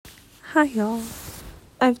Hi, y'all.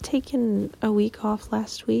 I've taken a week off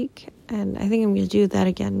last week, and I think I'm going to do that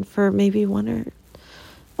again for maybe one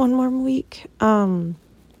more week.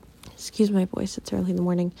 Excuse my voice, it's early in the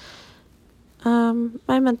morning.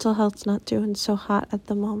 My mental health's not doing so hot at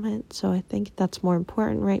the moment, so I think that's more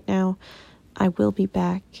important right now. I will be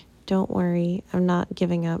back. Don't worry. I'm not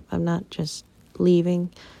giving up. I'm not just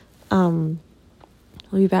leaving. I'll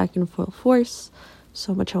be back in full force.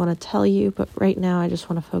 So much I want to tell you, but right now I just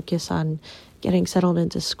want to focus on getting settled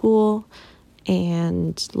into school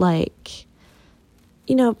and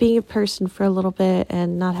being a person for a little bit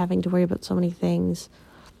and not having to worry about so many things.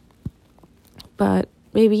 But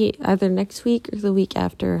maybe either next week or the week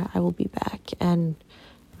after, I will be back and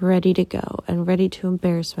ready to go and ready to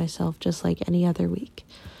embarrass myself just like any other week.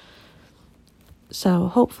 So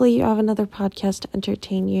hopefully you have another podcast to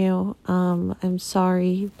entertain you. I'm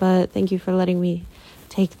sorry, but thank you for letting me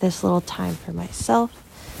take this little time for myself.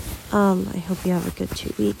 I hope you have a good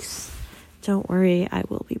 2 weeks. Don't worry, I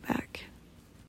will be back.